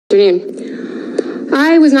Afternoon.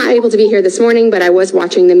 I was not able to be here this morning, but I was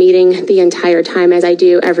watching the meeting the entire time, as I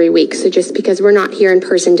do every week. So just because we're not here in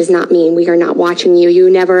person does not mean we are not watching you. You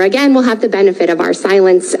never again will have the benefit of our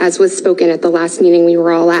silence, as was spoken at the last meeting we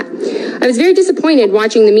were all at. I was very disappointed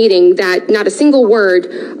watching the meeting that not a single word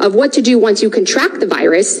of what to do once you contract the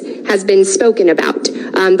virus has been spoken about.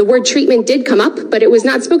 The word treatment did come up, but it was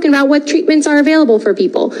not spoken about what treatments are available for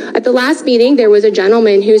people. At the last meeting, there was a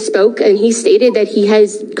gentleman who spoke, and he stated that he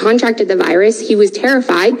has contracted the virus. He was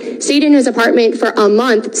terrified, stayed in his apartment for a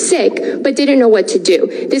month sick, but didn't know what to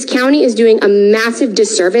do. This county is doing a massive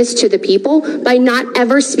disservice to the people by not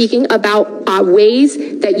ever speaking about ways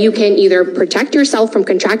that you can either protect yourself from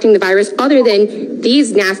contracting the virus other than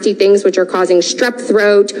these nasty things, which are causing strep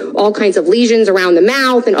throat, all kinds of lesions around the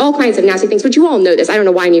mouth, and all kinds of nasty things. But you all know this. I don't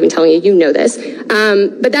know why I'm even telling you. You know this.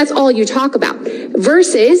 But that's all you talk about.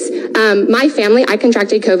 Versus my family, I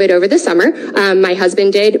contracted COVID over the summer. My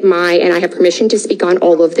husband did. And I have permission to speak on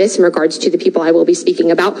all of this in regards to the people I will be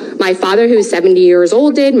speaking about. My father, who's 70 years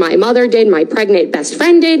old, did. My mother did. My pregnant best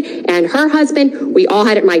friend did. And her husband. We all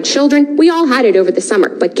had it. My children. We all had it over the summer.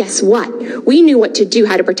 But guess what? We knew what to do,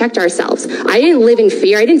 how to protect ourselves. I didn't live in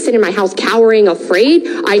fear. I didn't sit in my house cowering, afraid.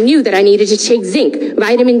 I knew that I needed to take zinc,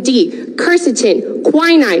 vitamin D, quercetin,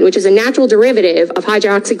 quinine, which is a natural derivative of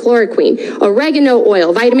hydroxychloroquine, oregano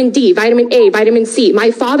oil, vitamin D, vitamin A, vitamin C.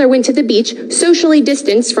 My father went to the beach, socially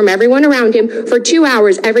distanced from everyone around him for 2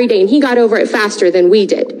 hours every day, and he got over it faster than we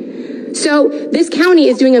did. So this county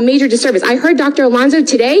is doing a major disservice. I heard Dr. Alonso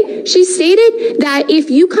today. She stated that if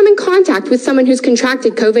you come in contact with someone who's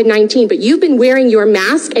contracted COVID-19, but you've been wearing your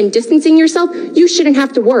mask and distancing yourself, you shouldn't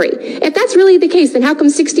have to worry. If that's really the case, then how come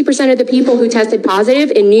 60% of the people who tested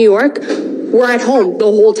positive in New York were at home the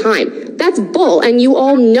whole time? That's bull, and you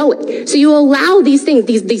all know it. So you allow these things,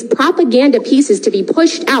 these propaganda pieces to be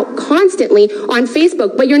pushed out constantly on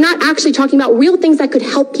Facebook, but you're not actually talking about real things that could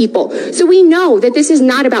help people. So we know that this is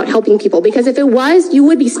not about helping people, because if it was, you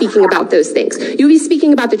would be speaking about those things. You would be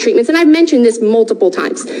speaking about the treatments, and I've mentioned this multiple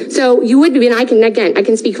times. So you would be, and I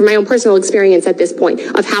can speak from my own personal experience at this point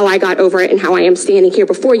of how I got over it and how I am standing here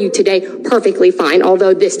before you today perfectly fine,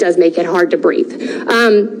 although this does make it hard to breathe.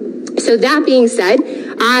 So that being said,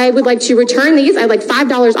 I would like to return these. I'd like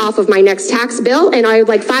 $5 off of my next tax bill, and I would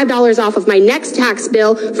like $5 off of my next tax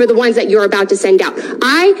bill for the ones that you're about to send out.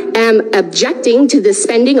 I am objecting to the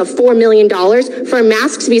spending of $4 million for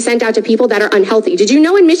masks to be sent out to people that are unhealthy. Did you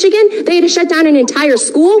know in Michigan, they had to shut down an entire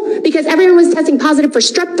school because everyone was testing positive for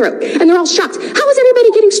strep throat, and they're all shocked. How is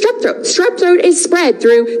everybody getting strep throat? Strep throat is spread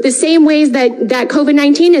through the same ways that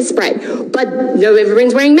COVID-19 is spread, but no,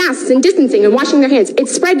 everyone's wearing masks and distancing and washing their hands.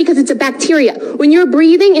 It's spread because it's a bacteria. When you're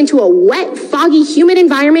breathing into a wet, foggy, humid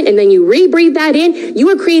environment and then you rebreathe that in, you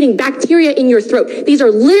are creating bacteria in your throat. These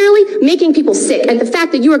are literally making people sick. And the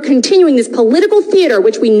fact that you are continuing this political theater,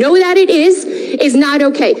 which we know that it is not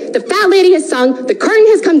okay. The fat lady has sung, the curtain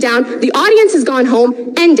has come down, the audience has gone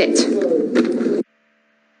home. End it.